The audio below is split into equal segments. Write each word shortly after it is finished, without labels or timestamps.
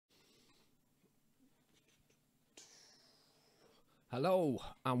Hello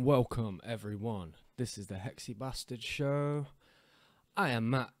and welcome everyone. This is the Hexy Bastard Show. I am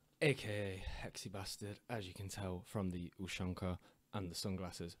Matt, aka Hexy Bastard, as you can tell from the Ushanka and the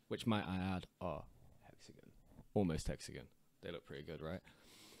sunglasses, which might I add are hexagon. Almost hexagon. They look pretty good, right?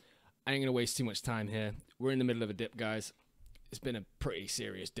 I ain't gonna waste too much time here. We're in the middle of a dip, guys. It's been a pretty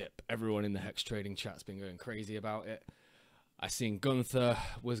serious dip. Everyone in the Hex trading chat's been going crazy about it. I seen Gunther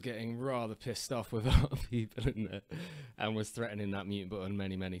was getting rather pissed off with other people in there and was threatening that mute button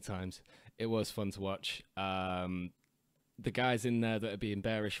many times. It was fun to watch. The guys in there that are being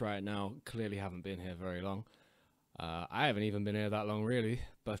bearish right now clearly haven't been here very long. I haven't even been here that long, really.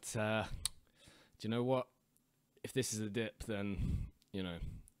 But do you know what? If this is a dip, then, you know,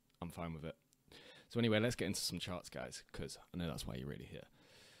 I'm fine with it. So anyway, let's get into some charts, guys, because I know that's why you're really here.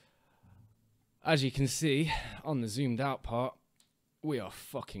 As you can see on the zoomed out part, we are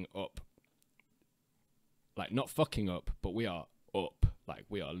fucking up. Like, not fucking up, but we are up. Like,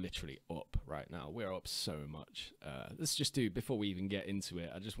 we are literally up right now. We're up so much. Let's just do, before we even get into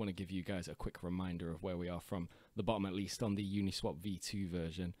it, I just want to give you guys a quick reminder of where we are from the bottom, at least on the Uniswap V2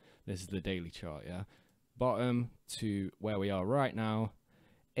 version. This is the daily chart, yeah? Bottom to where we are right now,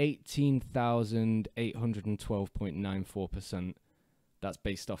 18,812.94%. That's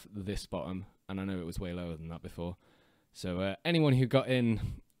based off this bottom. And I know it was way lower than that before. So anyone who got in,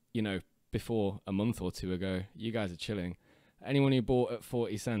 you know, before a month or two ago, you guys are chilling. Anyone who bought at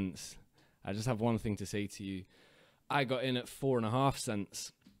 40 cents, I just have one thing to say to you. I got in at 4.5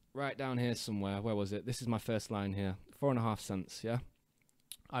 cents. Right down here somewhere. Where was it? This is my first line here. 4.5 cents, yeah?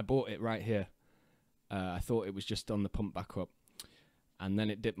 I bought it right here. I thought it was just on the pump back up. And then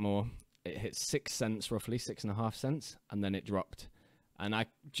it dipped more. It hit 6 cents roughly, 6.5 cents. And then it dropped. And I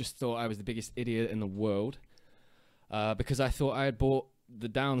just thought I was the biggest idiot in the world because I thought I had bought the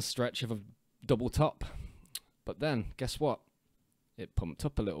down stretch of a double top. But then, guess what? It pumped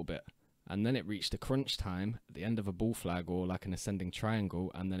up a little bit. And then it reached a crunch time at the end of a bull flag or like an ascending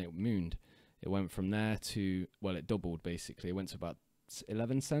triangle. And then it mooned. It went from there to, well, it doubled basically. It went to about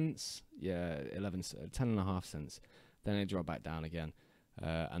 11 cents. Yeah, 10.5 cents. Then it dropped back down again.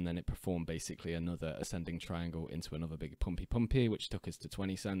 And then it performed basically another ascending triangle into another big pumpy, which took us to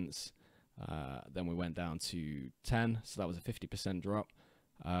 20 cents. Then we went down to 10, so that was a 50% drop.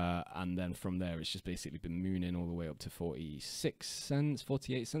 And then from there, it's just basically been mooning all the way up to 46 cents,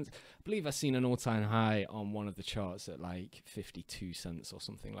 48 cents. I believe I've seen an all-time high on one of the charts at like 52 cents or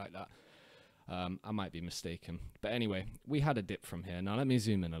something like that. I might be mistaken. But anyway, we had a dip from here. Now let me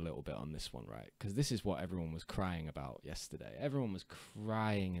zoom in a little bit on this one, right? Because this is what everyone was crying about yesterday. Everyone was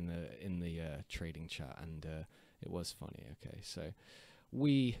crying in the trading chat, and it was funny. Okay, so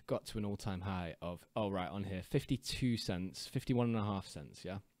we got to an all-time high of, oh right, on here, 52 cents, 51.5 cents,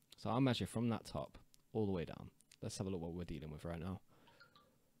 yeah? So I'll measure from that top all the way down. Let's have a look what we're dealing with right now.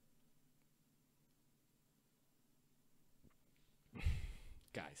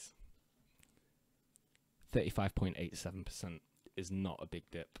 Guys. 35.87% is not a big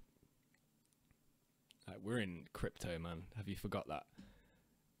dip. We're in crypto, man. Have you forgot that?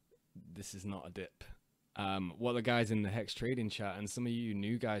 This is not a dip. What the guys in the Hex trading chat and some of you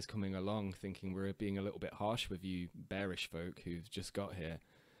new guys coming along thinking we're being a little bit harsh with you bearish folk who've just got here,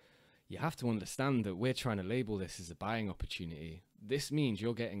 you have to understand that we're trying to label this as a buying opportunity. This means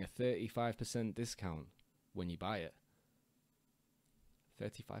you're getting a 35% discount when you buy it.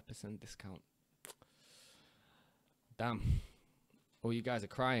 35% discount. Damn. All you guys are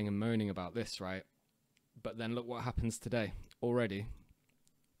crying and moaning about this, right? But then look what happens today. Already,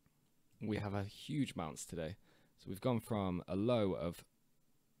 we have a huge bounce today. So we've gone from a low of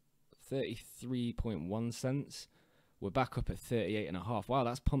 33.1 cents. We're back up at 38.5. Wow,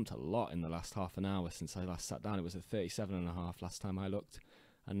 that's pumped a lot in the last half an hour since I last sat down. It was at 37.5 last time I looked.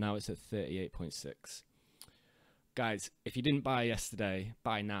 And now it's at 38.6. Guys, if you didn't buy yesterday,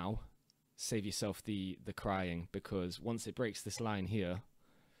 buy now. Save yourself the crying, because once it breaks this line here,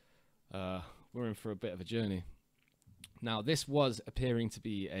 we're in for a bit of a journey. Now, this was appearing to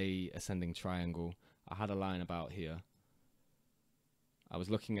be a ascending triangle. I had a line about here. I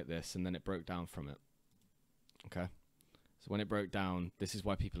was looking at this, and then it broke down from it. Okay? So when it broke down, this is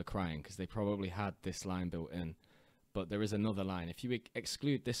why people are crying, because they probably had this line built in. But there is another line. If you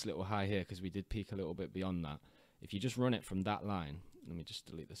exclude this little high here, because we did peak a little bit beyond that, if you just run it from that line, let me just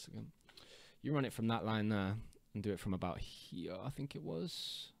delete this again. You run it from that line there and do it from about here, I think it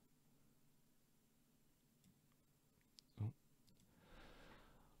was. Oh.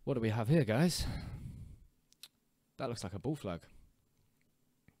 What do we have here, guys? That looks like a bull flag.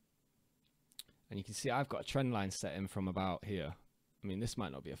 And you can see I've got a trend line set in from about here. I mean, this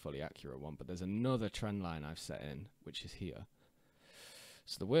might not be a fully accurate one, but there's another trend line I've set in, which is here.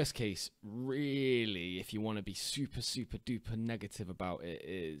 So the worst case, really, if you want to be super, super duper negative about it,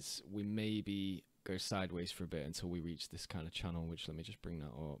 is we maybe go sideways for a bit until we reach this kind of channel, which, let me just bring that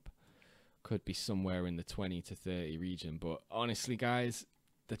up. Could be somewhere in the 20 to 30 region. But honestly, guys,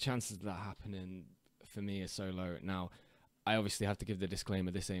 the chances of that happening for me are so low. Now, I obviously have to give the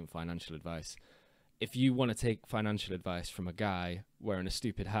disclaimer, this ain't financial advice. If you want to take financial advice from a guy wearing a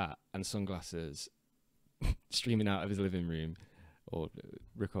stupid hat and sunglasses, streaming out of his living room, or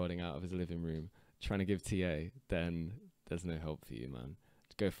recording out of his living room, trying to give TA, then there's no help for you, man.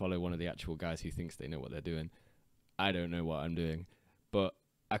 Go follow one of the actual guys who thinks they know what they're doing. I don't know what I'm doing, but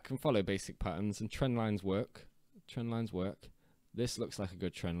I can follow basic patterns, and trend lines work. Trend lines work. This looks like a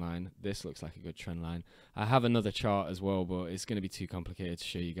good trend line. This looks like a good trend line. I have another chart as well, but it's going to be too complicated to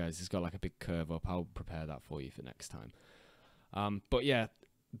show you guys. It's got like a big curve up. I'll prepare that for you for next time. But yeah,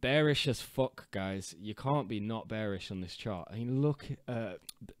 bearish as fuck, guys. You can't be not bearish on this chart. I mean, look,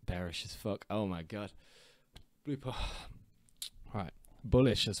 bearish as fuck. Oh my god. Blooper. Right,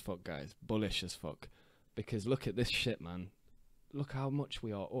 bullish as fuck, guys. Bullish as fuck. Because look at this shit, man. Look how much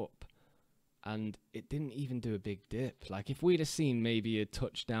we are up. And it didn't even do a big dip. Like, if we'd have seen maybe a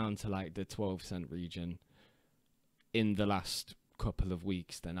touch down to like the 12-cent region in the last couple of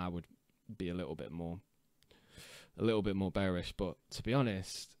weeks, then I would be a little bit more bearish. But to be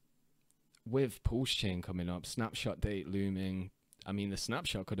honest, with pulse chain coming up, snapshot date looming, I mean, the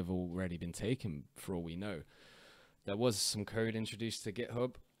snapshot could have already been taken for all we know. There was some code introduced to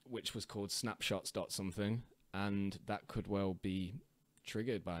GitHub, which was called snapshots.something, and that could well be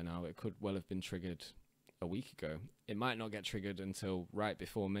triggered by now. It could well have been triggered a week ago. It might not get triggered until right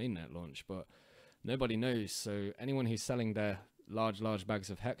before mainnet launch, but nobody knows. So anyone who's selling their large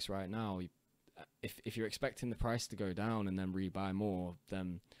bags of hex right now, if you're expecting the price to go down and then rebuy more,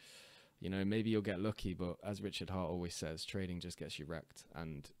 then, you know, maybe you'll get lucky. But as Richard Hart always says, trading just gets you wrecked,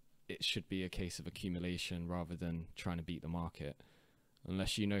 and it should be a case of accumulation rather than trying to beat the market.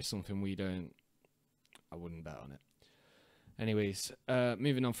 Unless you know something we don't, I wouldn't bet on it. Anyways,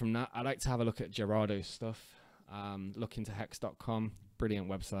 moving on from that, I like to have a look at Gerardo's stuff. Look into hex.com, brilliant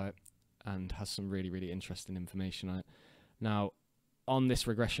website, and has some really interesting information on it. Now, on this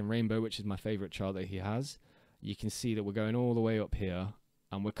regression rainbow, which is my favorite chart that he has, you can see that we're going all the way up here,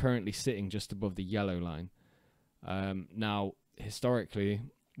 and we're currently sitting just above the yellow line. Now, historically,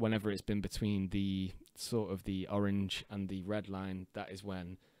 whenever it's been between the sort of the orange and the red line, that is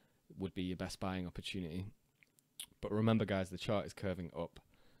when would be your best buying opportunity. But remember, guys, the chart is curving up,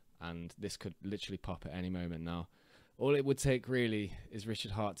 and this could literally pop at any moment now. All it would take really is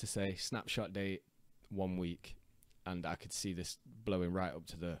Richard Hart to say snapshot date 1 week, and I could see this blowing right up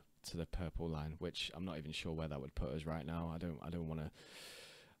to the purple line, which I'm not even sure where that would put us right now. I don't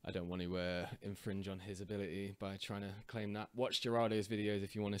want to infringe on his ability by trying to claim that. Watch Gerardo's videos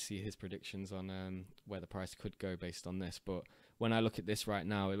if you want to see his predictions on where the price could go based on this. But when I look at this right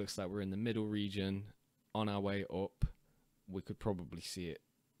now, it looks like we're in the middle region on our way up. We could probably see it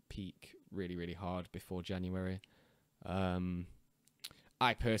peak really hard before January.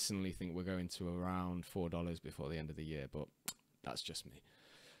 I personally think we're going to around $4 before the end of the year, but that's just me.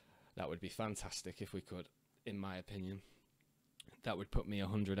 That would be fantastic if we could, in my opinion. That would put me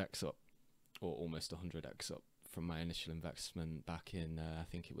 100x up, or almost 100x up from my initial investment back in, I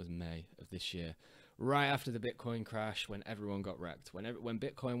think it was May of this year, right after the Bitcoin crash, when everyone got wrecked. When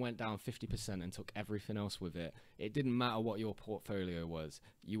Bitcoin went down 50% and took everything else with it, it didn't matter what your portfolio was,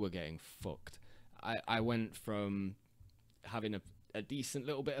 you were getting fucked. I went from having a decent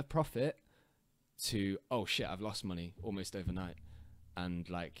little bit of profit to, oh shit, I've lost money almost overnight. And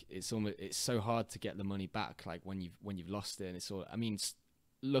like, it's so hard to get the money back, like when you've lost it. And it's all, I mean,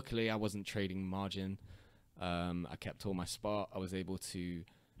 luckily I wasn't trading margin. I kept all my spot. I was able to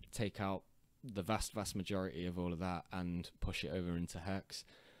take out the vast majority of all of that and push it over into Hex.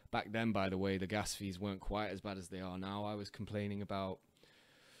 Back then, by the way, the gas fees weren't quite as bad as they are now. I was complaining about,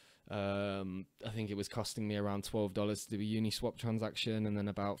 I think it was costing me around $12 to do a Uniswap transaction, and then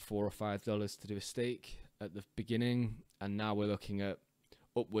about $4 or $5 to do a stake at the beginning. And now we're looking at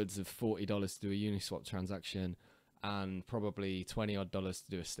upwards of $40 to do a Uniswap transaction, and probably $20 odd to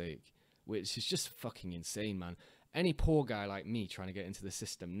do a stake, which is just fucking insane, man. Any poor guy like me trying to get into the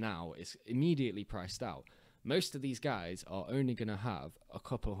system now is immediately priced out. Most of these guys are only going to have a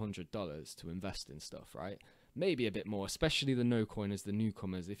couple $100 to invest in stuff, right? Maybe a bit more, especially the no-coiners, the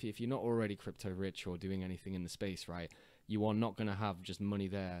newcomers. If you're not already crypto rich or doing anything in the space, right, you are not going to have just money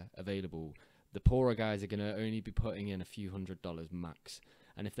there available. The poorer guys are going to only be putting in a few $100 max.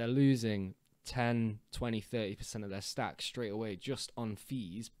 And if they're losing 10, 20, 30% of their stack straight away just on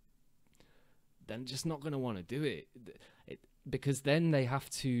fees, they're just not going to want to do it. Because then they have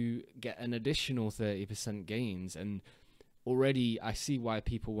to get an additional 30% gains. And already I see why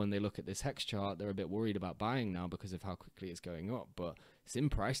people, when they look at this hex chart, they're a bit worried about buying now because of how quickly it's going up. But it's in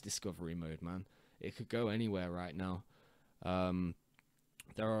price discovery mode, man. It could go anywhere right now.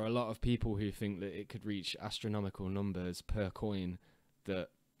 There are a lot of people who think that it could reach astronomical numbers per coin that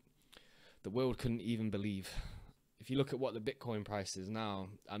the world couldn't even believe. If you look at what the Bitcoin price is now,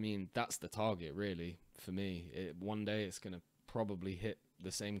 I mean, that's the target, really, for me. One day it's going to probably hit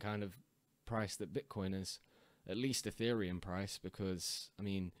the same kind of price that Bitcoin is, at least Ethereum price, because, I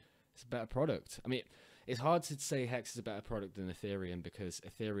mean, it's a better product. I mean, it's hard to say Hex is a better product than Ethereum because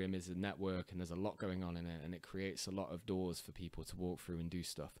Ethereum is a network and there's a lot going on in it, and it creates a lot of doors for people to walk through and do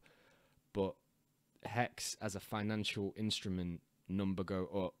stuff. But Hex as a financial instrument, number go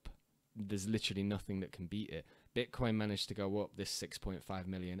up, there's literally nothing that can beat it. Bitcoin managed to go up this 6.5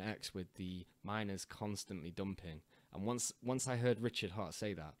 million X with the miners constantly dumping. And once I heard Richard Hart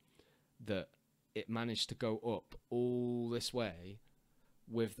say that it managed to go up all this way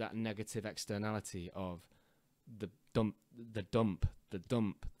with that negative externality of the dump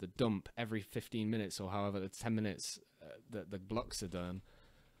every 15 minutes or however the 10 minutes that the blocks are done,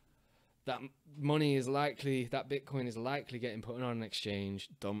 that money is likely, that Bitcoin is likely getting put on an exchange,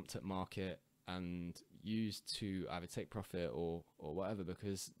 dumped at market, and used to either take profit or whatever,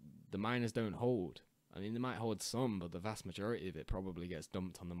 because the miners don't hold. I mean, they might hold some, but the vast majority of it probably gets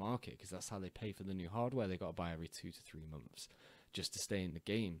dumped on the market because that's how they pay for the new hardware they got to buy every 2 to 3 months just to stay in the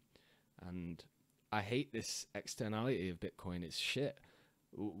game. And I hate this externality of Bitcoin. It's shit.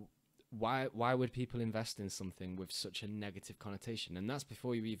 Why would people invest in something with such a negative connotation? And that's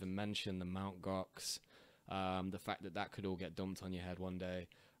before you even mention the Mt. Gox, the fact that could all get dumped on your head one day.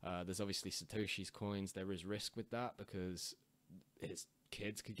 There's obviously Satoshi's coins. There is risk with that because his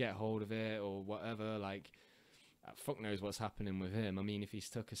kids could get hold of it or whatever. Like, fuck knows what's happening with him. I mean, if he's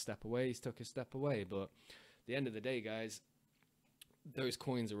took a step away, he's took a step away. But at the end of the day, guys, those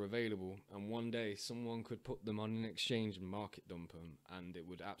coins are available, and one day someone could put them on an exchange and market dump them, and it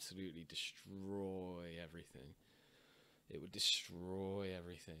would absolutely destroy everything. It would destroy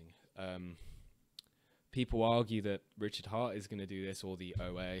everything. People argue that Richard Hart is going to do this, or the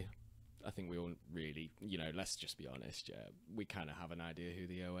OA. I think we all really, let's just be honest, yeah, we kind of have an idea who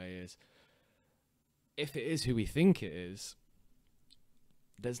the OA is. If it is who we think it is,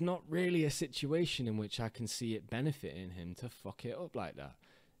 there's not really a situation in which I can see it benefiting him to fuck it up like that.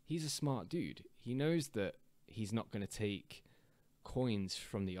 He's a smart dude. He knows that he's not going to take coins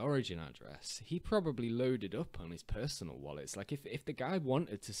from the origin address. He probably loaded up on his personal wallets. Like, if the guy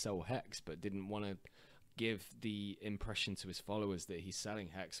wanted to sell Hex but didn't want to give the impression to his followers that he's selling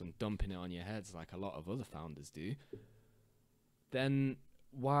Hex and dumping it on your heads like a lot of other founders do, then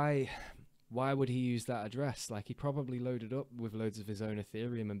why would he use that address? Like, he probably loaded up with loads of his own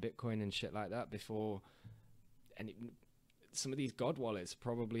Ethereum and Bitcoin and shit like that before. And some of these God wallets are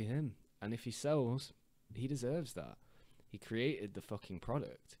probably him. And if he sells, he deserves that. He created the fucking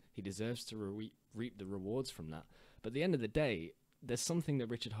product. He deserves to reap the rewards from that. But at the end of the day, there's something that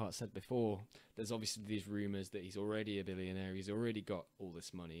Richard Hart said before. There's obviously these rumors that he's already a billionaire. He's already got all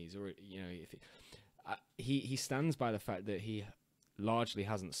this money. He's already, he stands by the fact that he largely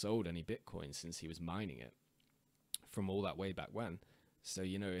hasn't sold any Bitcoin since he was mining it from all that way back when. So,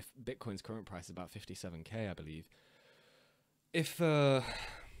 if Bitcoin's current price is about 57k, I believe, if,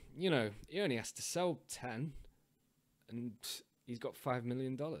 he only has to sell 10 and he's got $5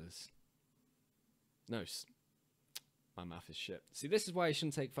 million. No, my math is shit. See, this is why you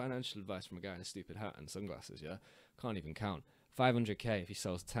shouldn't take financial advice from a guy in a stupid hat and sunglasses, yeah? Can't even count. 500k if he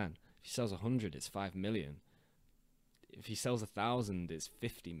sells 10. If he sells 100, it's 5 million. If he sells 1,000, it's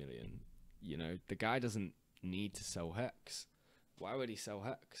 50 million. The guy doesn't need to sell Hex. Why would he sell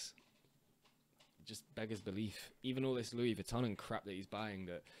Hex? Just beggars belief. Even all this Louis Vuitton and crap that he's buying,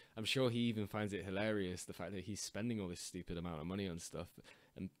 that I'm sure he even finds it hilarious, the fact that he's spending all this stupid amount of money on stuff.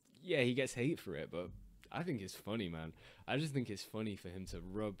 And yeah, he gets hate for it, but I think it's funny, man. I just think it's funny for him to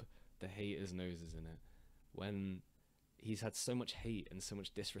rub the haters' noses in it when he's had so much hate and so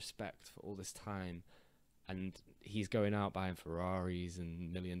much disrespect for all this time. And he's going out buying Ferraris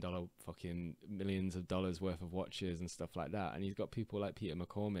and millions of dollars worth of watches and stuff like that. And he's got people like Peter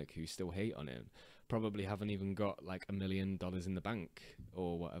McCormick who still hate on him, probably haven't even got like $1 million in the bank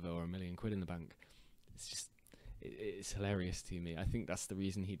or whatever, or £1 million in the bank. It's just, it's hilarious to me. I think that's the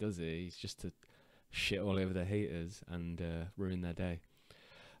reason he does it. He's just to shit all over the haters and ruin their day.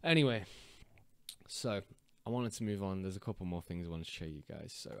 Anyway, so I wanted to move on. There's a couple more things I wanted to show you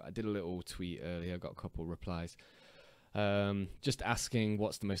guys. So I did a little tweet earlier, got a couple replies. Just asking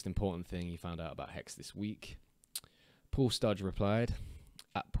what's the most important thing you found out about Hex this week. Paul Stodge replied,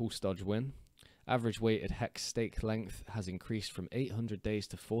 at Paul Stodge win. Average weighted Hex stake length has increased from 800 days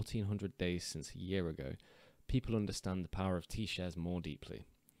to 1400 days since a year ago. People understand the power of T-shares more deeply.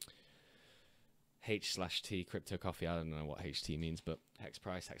 H/T crypto coffee. I don't know what HT means, but Hex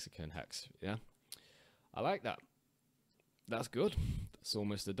price, Hexican, Hex. Yeah, I like that. That's good. That's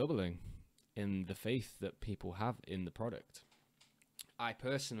almost a doubling in the faith that people have in the product. I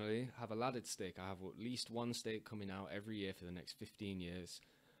personally have a laddered stake. I have at least one stake coming out every year for the next 15 years.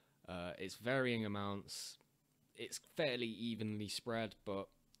 It's varying amounts. It's fairly evenly spread, but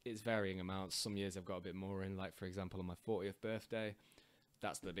it's varying amounts. Some years I've got a bit more in, like for example on my 40th birthday.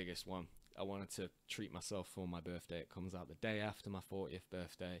 That's the biggest one. I wanted to treat myself for my birthday. It comes out the day after my 40th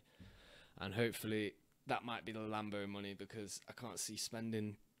birthday. And hopefully that might be the Lambo money, because I can't see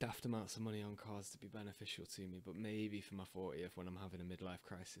spending daft amounts of money on cars to be beneficial to me. But maybe for my 40th, when I'm having a midlife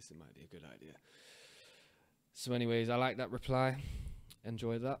crisis, it might be a good idea. So anyways, I like that reply.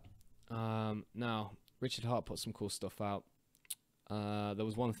 Enjoyed that. Now, Richard Hart put some cool stuff out. There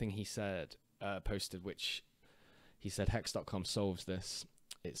was one thing he said, posted, which he said Hex.com solves this.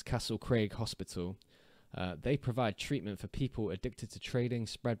 It's Castle Craig Hospital. They provide treatment for people addicted to trading,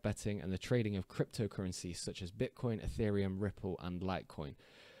 spread betting, and the trading of cryptocurrencies such as Bitcoin, Ethereum, Ripple, and Litecoin.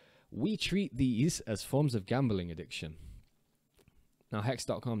 We treat these as forms of gambling addiction. Now,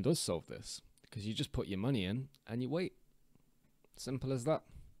 Hex.com does solve this, because you just put your money in and you wait. Simple as that.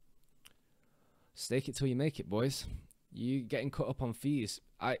 Stake it till you make it, boys. You getting cut up on fees.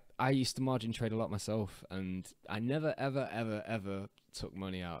 I used to margin trade a lot myself, and I never, ever, ever, ever took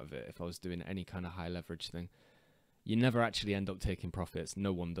money out of it if I was doing any kind of high leverage thing. You never actually end up taking profits.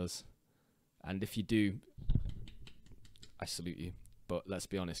 No one does. And if you do, I salute you. But let's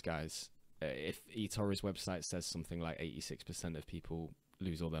be honest, guys. If eToro's website says something like 86% of people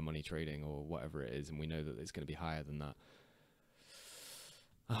lose all their money trading or whatever it is, and we know that it's going to be higher than that,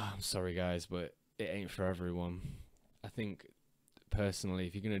 I'm sorry, guys, but it ain't for everyone. I think personally,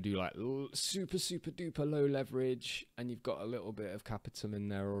 if you're going to do like super duper low leverage and you've got a little bit of capital in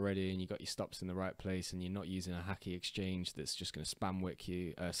there already and you got your stops in the right place and you're not using a hacky exchange that's just going to scam wick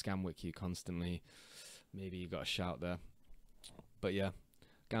you constantly, maybe you got a shout there. But yeah,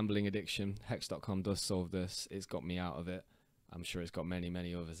 gambling addiction, Hex.com does solve this. It's got me out of it. I'm sure it's got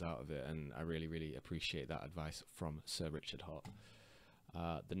many others out of it, and I really appreciate that advice from Sir Richard Hart.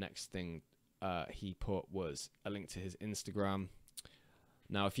 The next thing he put was a link to his Instagram.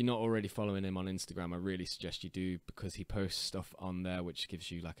 Now, if you're not already following him on Instagram, I really suggest you do, because he posts stuff on there which gives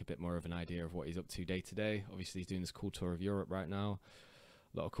you like a bit more of an idea of what he's up to day to day. Obviously, he's doing this cool tour of Europe right now.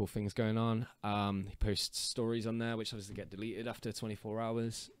 A lot of cool things going on. He posts stories on there which obviously get deleted after 24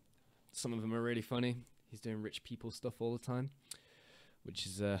 hours. Some of them are really funny. He's doing rich people stuff all the time, which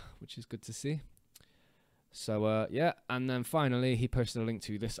is good to see. So yeah, and then finally he posted a link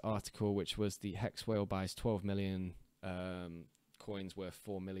to this article, which was the Hex whale buys 12 million coins worth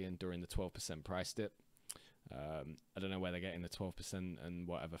 4 million during the 12% price dip. I don't know where they're getting the 12% and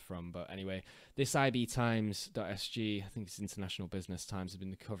whatever from, but anyway, this ibtimes.sg, I think it's International Business Times, has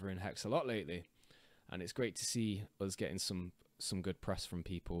been covering Hex a lot lately, and it's great to see us getting some good press from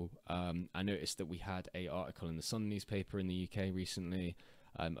people. I noticed that we had a article in the Sun newspaper in the UK recently.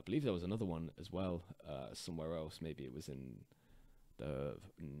 I believe there was another one as well somewhere else. Maybe it was in the...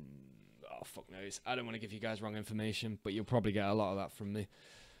 oh, fuck knows. I don't want to give you guys wrong information, but you'll probably get a lot of that from me.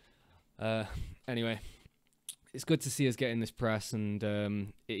 Anyway, it's good to see us getting this press, and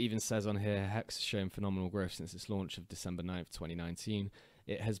it even says on here, Hex has shown phenomenal growth since its launch of December 9th, 2019.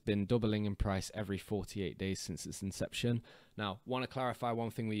 It has been doubling in price every 48 days since its inception. Now, want to clarify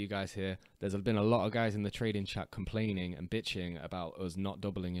one thing with you guys here. There's been a lot of guys in the trading chat complaining and bitching about us not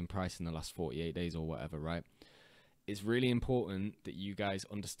doubling in price in the last 48 days or whatever, right? It's really important that you guys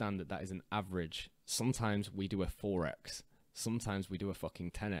understand that that is an average. Sometimes we do a 4x. Sometimes we do a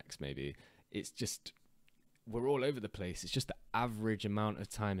fucking 10x maybe. It's just, we're all over the place. It's just the average amount of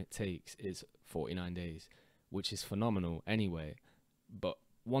time it takes is 49 days, which is phenomenal anyway. But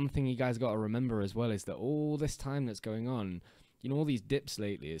one thing you guys got to remember as well is that all this time that's going on, you know, all these dips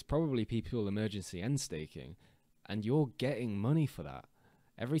lately, is probably people emergency end staking, and you're getting money for that.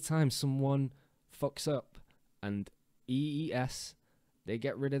 Every time someone fucks up and EES, they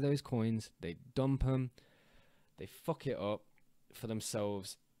get rid of those coins, they dump them, they fuck it up for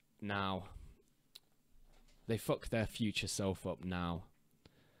themselves now. They fuck their future self up now.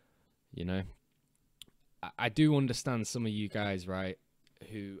 You know? I do understand some of you guys, right,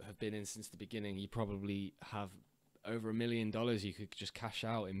 who have been in since the beginning. You probably have over $1 million you could just cash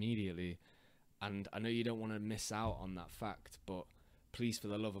out immediately. And I know you don't want to miss out on that fact, but please, for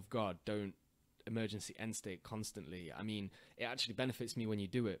the love of God, don't emergency end state constantly. I mean, it actually benefits me when you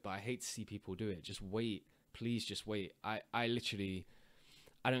do it, but I hate to see people do it. Just wait. Please just wait. I literally,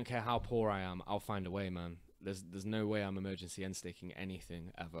 I don't care how poor I am, I'll find a way, man. There's no way I'm emergency end staking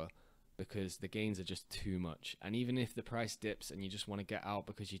anything ever, because the gains are just too much. And even if the price dips and you just want to get out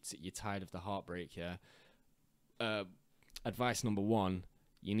because you're tired of the heartbreak, advice number one,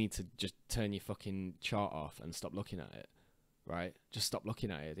 you need to just turn your fucking chart off and stop looking at it, right? Just stop looking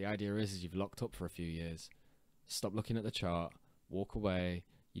at it. The idea is you've locked up for a few years. Stop looking at the chart, walk away.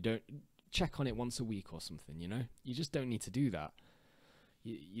 You don't check on it once a week or something, you know? You just don't need to do that.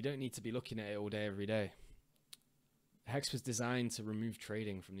 You don't need to be looking at it all day, every day. Hex was designed to remove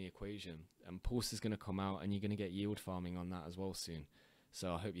trading from the equation, and Pulse is going to come out and you're going to get yield farming on that as well soon.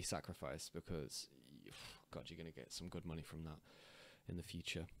 So I hope you sacrifice, because God, you're going to get some good money from that in the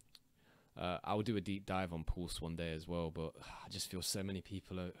future. I'll do a deep dive on Pulse one day as well, but I just feel so many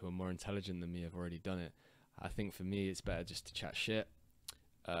people who are more intelligent than me have already done it. I think for me it's better just to chat shit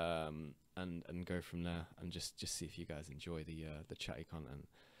and go from there, and just see if you guys enjoy the chatty content.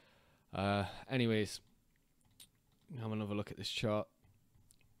 Anyways, have another look at this chart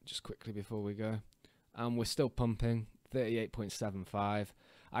just quickly before we go. We're still pumping 38.75.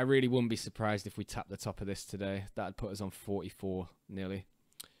 I really wouldn't be surprised if we tap the top of this today. That'd put us on 44 nearly.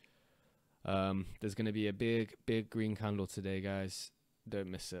 There's going to be a big green candle today, guys.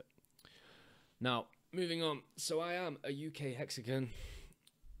 Don't miss it. Now, moving on. So I am a UK Hexican.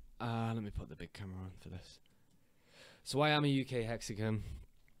 Let me put the big camera on for this. So I am a UK Hexican,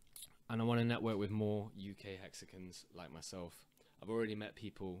 and I want to network with more UK Hexicans like myself. I've already met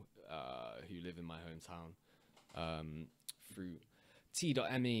people who live in my hometown through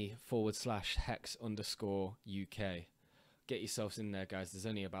t.me/hex_UK. Get yourselves in there, guys. There's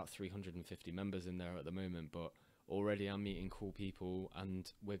only about 350 members in there at the moment, but already I'm meeting cool people,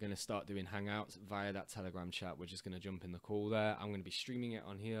 and we're going to start doing hangouts via that Telegram chat. We're just going to jump in the call there. I'm going to be streaming it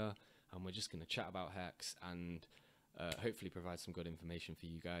on here, and we're just going to chat about Hex and hopefully provide some good information for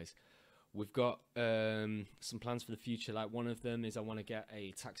you guys. We've got some plans for the future. Like, one of them is I want to get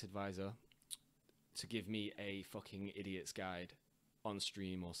a tax advisor to give me a fucking idiot's guide on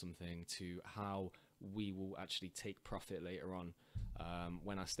stream or something to how we will actually take profit later on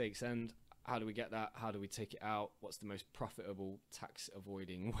when our stakes end. How do we get that? How do we take it out? What's the most profitable tax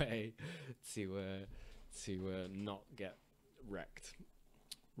avoiding way to not get wrecked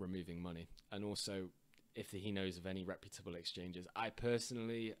removing money? And also, if he knows of any reputable exchanges, I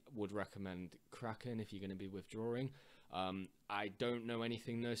personally would recommend Kraken if you're going to be withdrawing. I don't know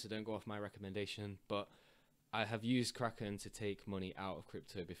anything though, so don't go off my recommendation, but I have used Kraken to take money out of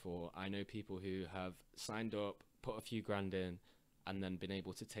crypto before. I know people who have signed up, put a few grand in, and then been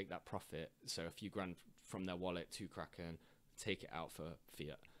able to take that profit, so a few grand from their wallet to Kraken, take it out for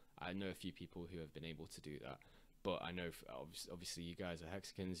fiat. I know a few people who have been able to do that, but I know obviously you guys are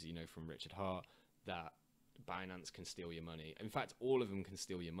Hexicans, you know from Richard Hart that Binance can steal your money. In fact, all of them can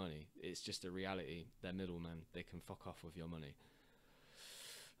steal your money. It's just a reality. They're middlemen. They can fuck off with your money.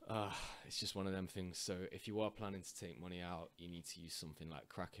 It's just one of them things. So if you are planning to take money out, you need to use something like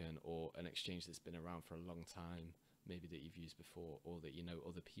Kraken or an exchange that's been around for a long time, maybe that you've used before or that you know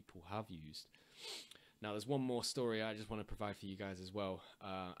other people have used. Now, there's one more story I just want to provide for you guys as well.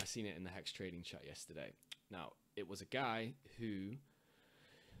 I seen it in the Hex trading chat yesterday. Now, it was a guy who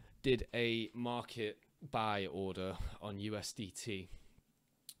did a market buy order on USDT,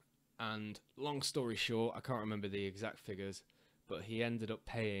 and long story short, I can't remember the exact figures, but he ended up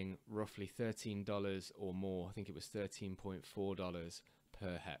paying roughly $13 or more. I think it was $13.4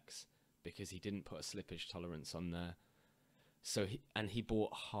 per hex, because he didn't put a slippage tolerance on there. So he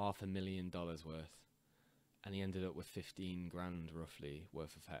bought $500,000 worth, and he ended up with 15 grand roughly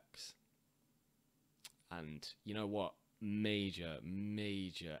worth of hex. And you know what? Major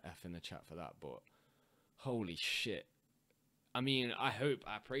F in the chat for that, but holy shit. I mean, I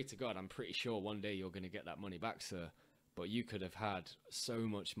pray to God, I'm pretty sure one day you're going to get that money back, sir. But you could have had so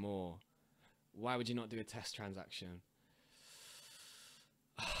much more. Why would you not do a test transaction?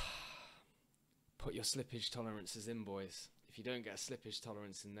 Put your slippage tolerances in, boys. If you don't get a slippage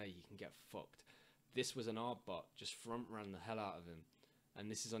tolerance in there, you can get fucked. This was an ARB bot, just front ran the hell out of him. And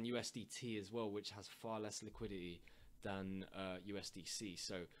this is on USDT as well, which has far less liquidity than USDC.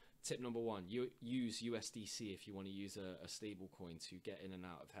 So tip number one, use USDC if you want to use a stable coin to get in and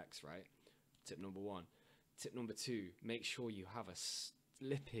out of Hex, right? Tip number one. Tip number two, make sure you have a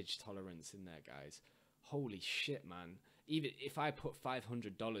slippage tolerance in there, guys. Holy shit, man. Even if I put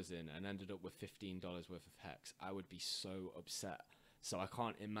 $500 in and ended up with $15 worth of Hex, I would be so upset. So I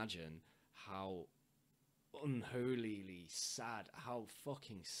can't imagine how unholily sad, how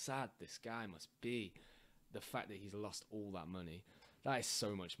fucking sad this guy must be. The fact that he's lost all that money. That is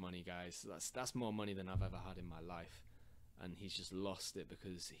so much money, guys. That's more money than I've ever had in my life. And he's just lost it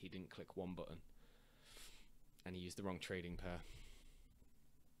because he didn't click one button. And he used the wrong trading pair.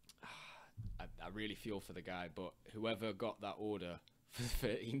 I really feel for the guy, but whoever got that order for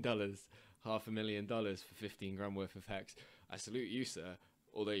 $13, $500,000 for 15 grand worth of hex, I salute you, sir,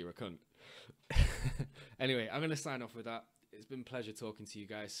 although you're a cunt. Anyway, I'm going to sign off with that. It's been a pleasure talking to you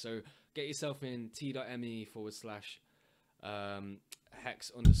guys. So get yourself in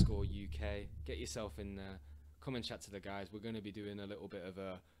t.me/hex_UK. Get yourself in there. Come and chat to the guys. We're going to be doing a little bit of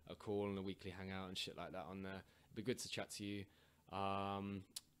a call and a weekly hangout and shit like that on there. It'd be good to chat to you.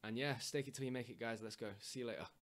 And yeah, stake it till you make it, guys. Let's go. See you later.